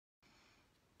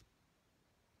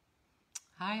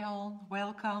Hi all,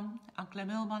 welcome. Ank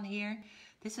Kleinmeulman here.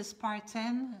 This is part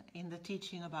 10 in the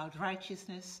teaching about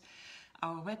righteousness.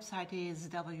 Our website is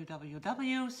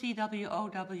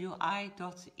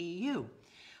www.cwowi.eu.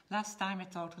 Last time I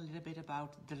talked a little bit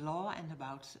about the law and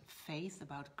about faith,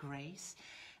 about grace.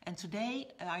 And today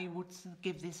I would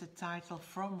give this a title,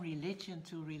 From Religion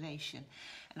to Relation.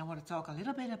 And I want to talk a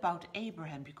little bit about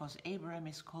Abraham, because Abraham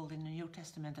is called in the New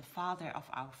Testament the father of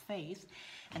our faith.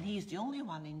 And he is the only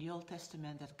one in the Old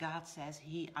Testament that God says,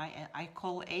 I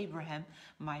call Abraham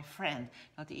my friend.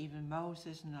 Not even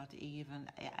Moses, not even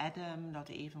Adam, not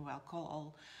even,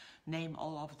 name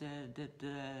all of the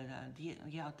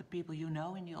people you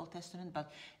know in the Old Testament,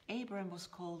 but Abraham was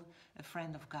called a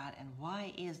friend of God. And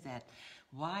why is that?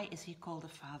 Why is he called the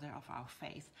father of our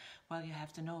faith? Well, you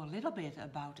have to know a little bit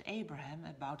about Abraham,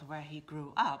 about where he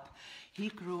grew up. He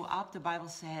grew up, the Bible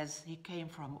says, he came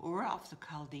from Ur of the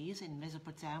Chaldees in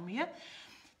Mesopotamia.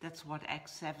 That's what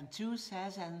Acts 7:2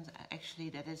 says, and actually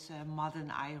that is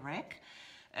modern Iraq.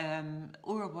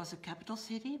 Ur was a capital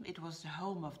city. It was the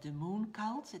home of the moon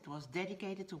cult. It was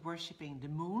dedicated to worshipping the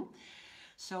moon.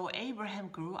 So Abraham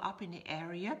grew up in the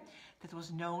area that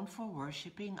was known for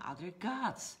worshipping other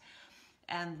gods.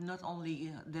 And not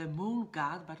only the moon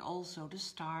god, but also the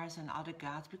stars and other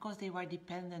gods, because they were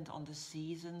dependent on the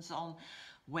seasons, on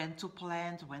when to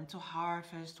plant, when to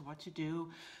harvest, what to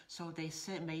do. So they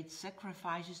made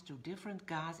sacrifices to different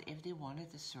gods if they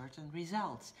wanted a certain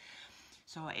result.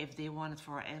 So if they wanted,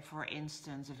 for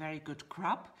instance, a very good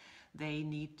crop, they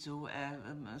need to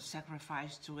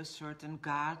sacrifice to a certain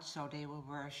god, so they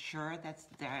were sure that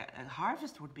their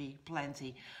harvest would be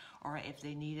plenty. Or if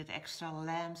they needed extra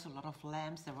lambs, a lot of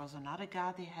lambs, there was another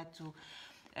god they had to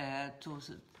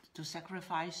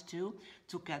sacrifice to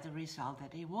get the result that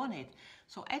they wanted.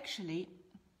 So actually,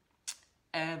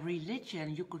 a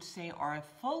religion, you could say, or a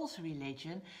false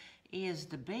religion, is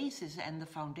the basis and the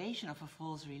foundation of a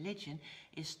false religion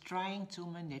is trying to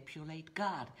manipulate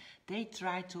God. They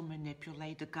try to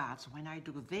manipulate the gods. When I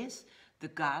do this, the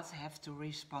gods have to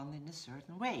respond in a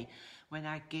certain way. When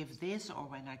I give this or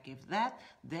when I give that,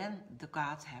 then the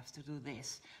gods have to do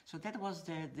this. So that was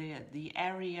the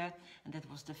area, and that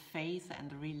was the faith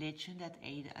and the religion that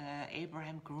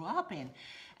Abraham grew up in.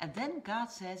 And then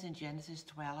God says in Genesis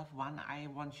 12:1, I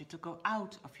want you to go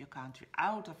out of your country,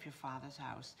 out of your father's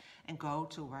house, and go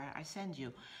to where I send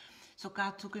you. So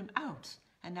God took him out.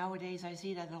 And nowadays I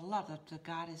see that a lot, that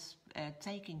God is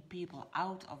taking people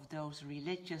out of those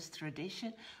religious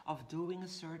tradition of doing a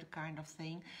certain kind of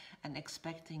thing and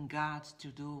expecting God to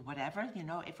do whatever. You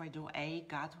know, if I do A,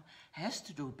 God has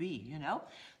to do B, you know.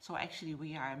 So actually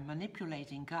we are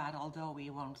manipulating God, although we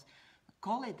won't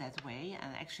call it that way.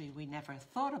 And actually we never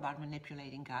thought about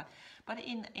manipulating God, but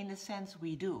in a sense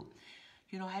we do.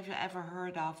 You know, have you ever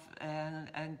heard of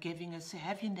giving a,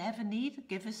 have you ever need,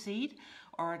 give a seed,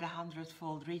 or the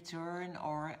 100-fold return,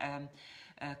 or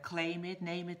claim it,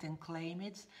 name it and claim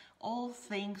it? All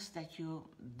things that you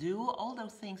do, all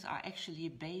those things are actually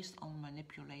based on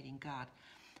manipulating God.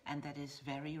 And that is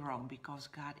very wrong, because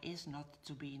God is not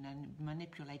to be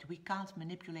manipulated. We can't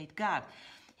manipulate God.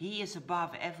 He is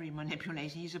above every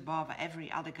manipulation. He's above every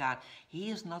other God. He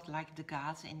is not like the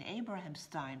gods in Abraham's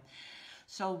time.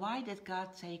 So why did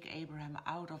God take Abraham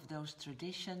out of those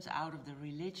traditions, out of the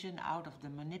religion, out of the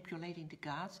manipulating the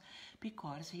gods?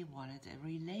 Because he wanted a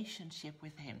relationship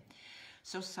with him.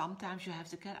 So sometimes you have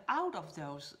to get out of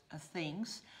those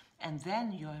things, and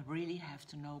then you really have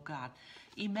to know God.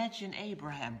 Imagine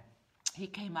Abraham. He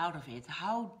came out of it.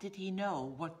 How did he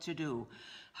know what to do?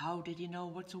 How did he know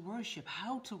what to worship?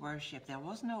 How to worship? There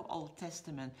was no Old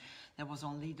Testament. There was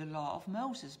only the law of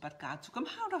Moses, but God took him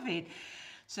out of it.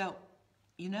 So,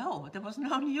 you know, there was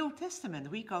no New Testament.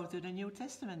 We go to the New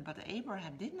Testament, but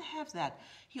Abraham didn't have that.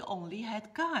 He only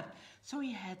had God. So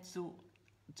he had to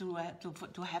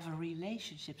have a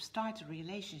relationship, start a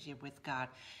relationship with God.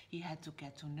 He had to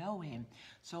get to know him.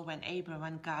 So when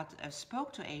God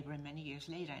spoke to Abraham many years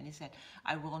later, and he said,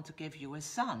 I want to give you a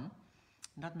son,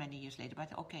 not many years later,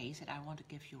 but okay, he said, I want to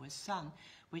give you a son,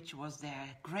 which was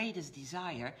their greatest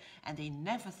desire, and they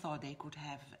never thought they could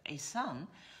have a son.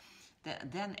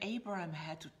 Then Abraham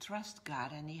had to trust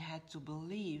God, and he had to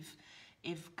believe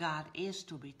if God is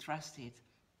to be trusted.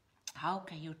 How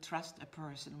can you trust a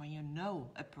person when you know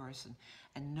a person?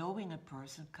 And knowing a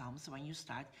person comes when you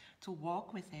start to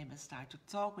walk with him and start to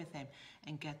talk with him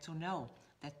and get to know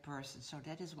that person. So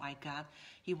that is why God,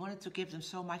 he wanted to give them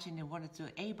so much, and he wanted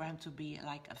Abraham to be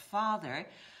like a father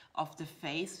of the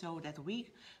faith, so that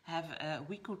we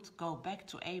could go back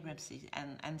to Abraham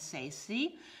and say,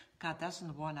 see, God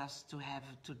doesn't want us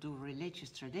to do religious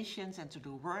traditions and to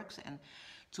do works and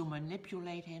to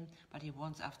manipulate him, but he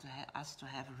wants us to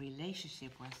have a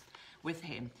relationship with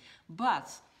him. But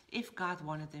if God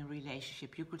wanted a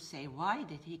relationship, you could say, why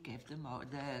did he give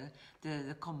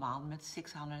the commandments,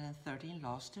 613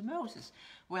 laws to Moses?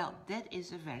 Well, that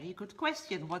is a very good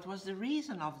question. What was the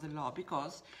reason of the law?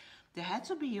 Because there had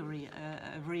to be a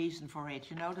reason for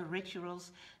it. You know, the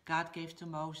rituals God gave to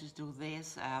Moses, do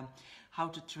this, how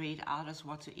to treat others,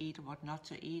 what to eat, what not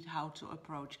to eat, how to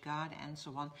approach God, and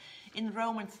so on. In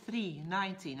Romans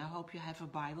 3:19, I hope you have a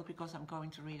Bible because I'm going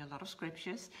to read a lot of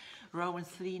scriptures. Romans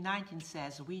 3:19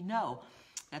 says, we know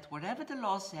that whatever the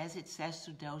law says, it says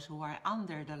to those who are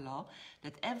under the law,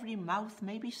 that every mouth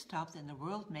may be stopped and the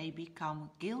world may become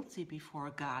guilty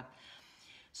before God.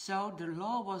 So the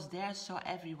law was there so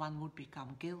everyone would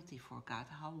become guilty for God.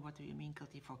 What do you mean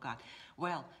guilty for God?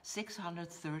 Well,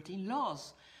 613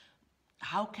 laws.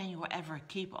 How can you ever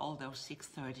keep all those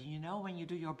 613? You know, when you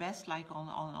do your best, like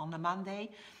on a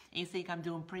Monday, you think I'm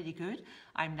doing pretty good.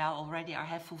 I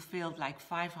have fulfilled like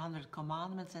 500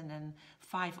 commandments, and then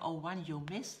 501 you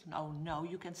missed. Oh no,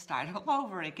 you can start all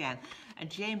over again. And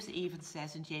James even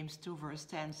says in James 2 verse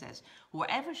 10 says,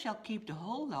 whoever shall keep the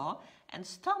whole law and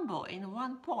stumble in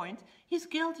one point, he's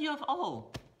guilty of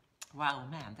all. Wow,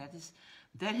 man, that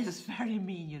is very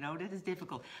mean, you know, that is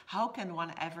difficult. How can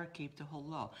one ever keep the whole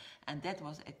law? And that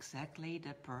was exactly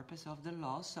the purpose of the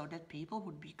law, so that people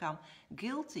would become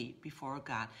guilty before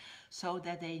God, so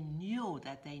that they knew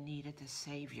that they needed a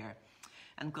Savior.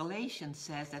 And Galatians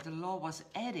says that the law was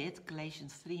added,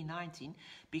 Galatians 3:19,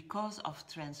 because of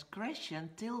transgression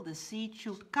till the seed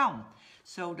should come.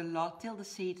 So the law, till the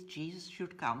seed, Jesus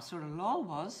should come. So the law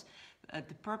was,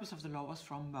 the purpose of the law was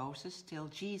from Moses till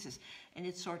Jesus. And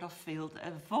it sort of filled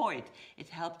a void. It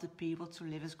helped the people to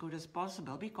live as good as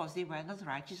possible because they were not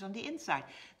righteous on the inside.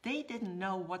 They didn't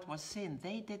know what was sin.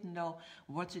 They didn't know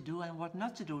what to do and what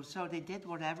not to do. So they did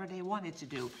whatever they wanted to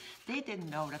do. They didn't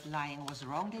know that lying was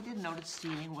wrong. They didn't know that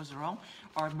stealing was wrong,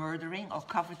 or murdering, or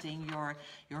coveting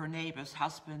your neighbor's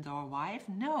husband or wife.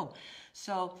 No.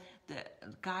 So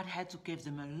God had to give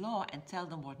them a law and tell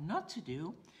them what not to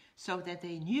do, so that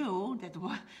they knew that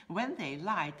when they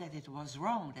lied, that it was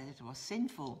wrong, that it was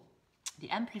sinful.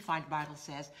 The Amplified Bible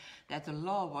says that the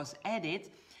law was added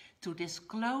to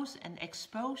disclose and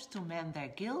expose to men their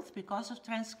guilt because of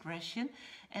transgression,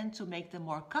 and to make them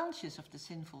more conscious of the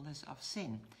sinfulness of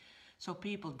sin. So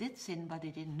people did sin, but they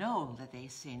didn't know that they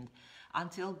sinned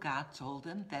until God told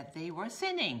them that they were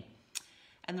sinning.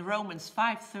 And Romans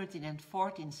 5:13 and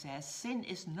 14 says, sin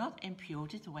is not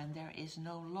imputed when there is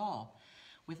no law.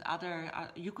 With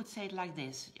you could say it like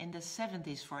this. In the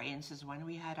 70s, for instance, when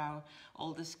we had our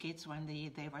oldest kids, when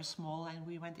they were small and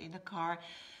we went in the car,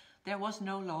 there was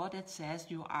no law that says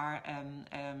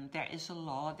there is a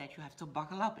law that you have to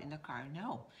buckle up in the car.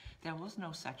 No, there was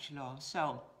no such law.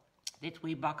 So did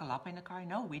we buckle up in the car?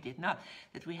 No, we did not.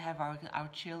 Did we have our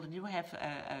children? Did we have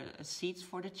seats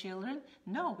for the children?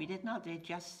 No, we did not. They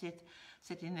just sit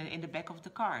in the back of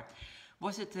the car.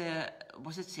 Was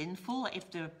it sinful if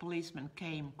the policeman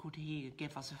came? Could he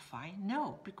give us a fine?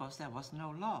 No, because there was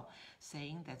no law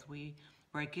saying that we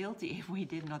were guilty if we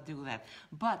did not do that.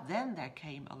 But then there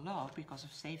came a law because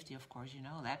of safety, of course, you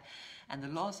know that. And the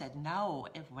law said now,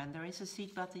 when there is a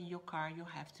seatbelt in your car, you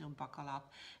have to buckle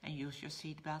up and use your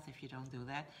seatbelt. If you don't do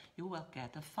that, you will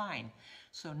get a fine.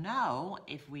 So now,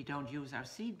 if we don't use our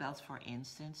seatbelts, for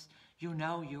instance, you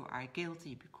know you are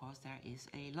guilty because there is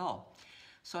a law.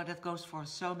 So that goes for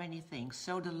so many things.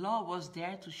 So the law was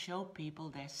there to show people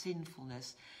their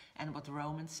sinfulness. And what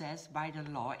Romans says, by the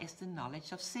law is the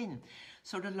knowledge of sin.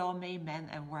 So the law made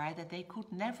men aware that they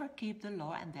could never keep the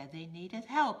law and that they needed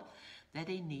help, that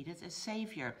they needed a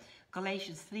Savior.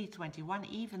 Galatians 3:21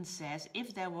 even says,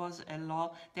 if there was a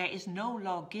law, there is no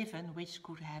law given which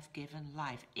could have given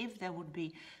life. If there would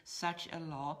be such a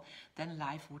law, then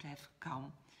life would have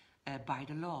come by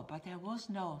the law. But there was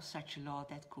no such law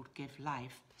that could give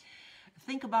life.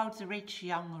 Think about the rich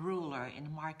young ruler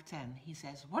in Mark 10. He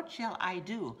says, what shall I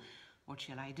do? What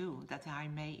shall I do that I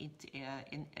may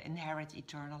inherit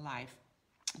eternal life?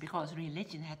 Because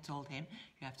religion had told him,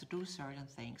 you have to do certain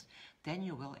things, then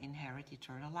you will inherit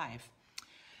eternal life.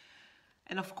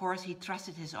 And of course, he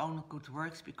trusted his own good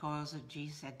works because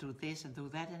Jesus said, do this and do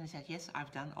that. And he said, yes,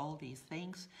 I've done all these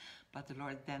things. But the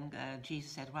Lord then,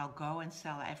 Jesus said, well, go and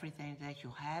sell everything that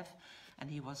you have. And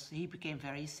he became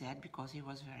very sad because he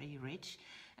was very rich.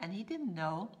 And he didn't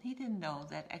know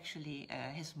that actually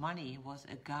his money was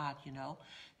a god, you know,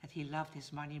 that he loved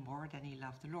his money more than he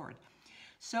loved the Lord.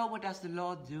 So what does the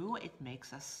law do? It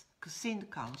makes us sin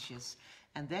conscious.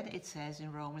 And then it says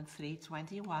in Romans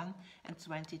 3:21 and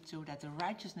 22 that the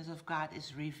righteousness of God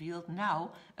is revealed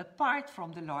now apart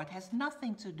from the law. It has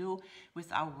nothing to do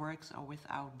with our works or with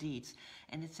our deeds.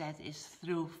 And it says it's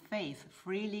through faith,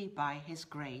 freely by his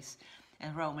grace.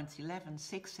 And Romans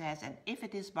 11:6 says, and if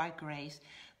it is by grace,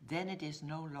 then it is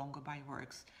no longer by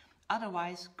works.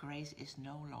 Otherwise, grace is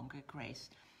no longer grace.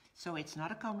 So it's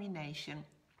not a combination.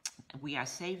 We are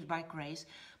saved by grace,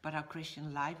 but our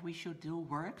Christian life, we should do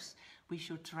works. We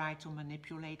should try to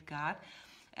manipulate God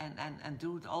and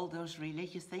do all those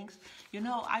religious things. You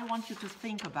know, I want you to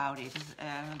think about it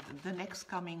the next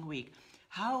coming week.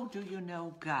 How do you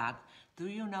know God? Do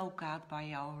you know God by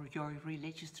your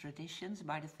religious traditions,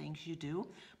 by the things you do,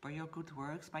 by your good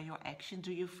works, by your action?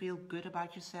 Do you feel good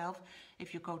about yourself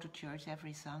if you go to church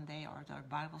every Sunday or the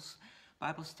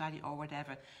Bible study or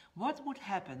whatever? What would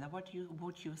happen? What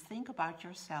would you think about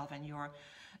yourself and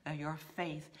your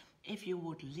faith if you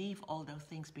would leave all those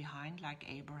things behind, like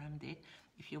Abraham did?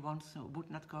 If you would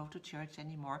not go to church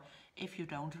anymore, if you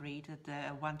don't read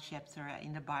the one chapter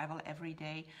in the Bible every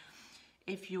day,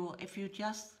 if you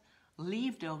just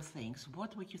leave those things,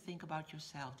 what would you think about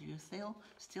yourself? Do you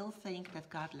still think that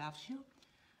God loves you?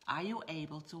 Are you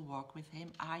able to walk with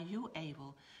him? Are you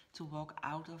able to walk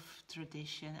out of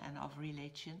tradition and of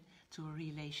religion to a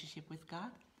relationship with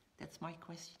God? That's my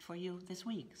question for you this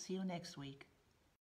week. See you next week.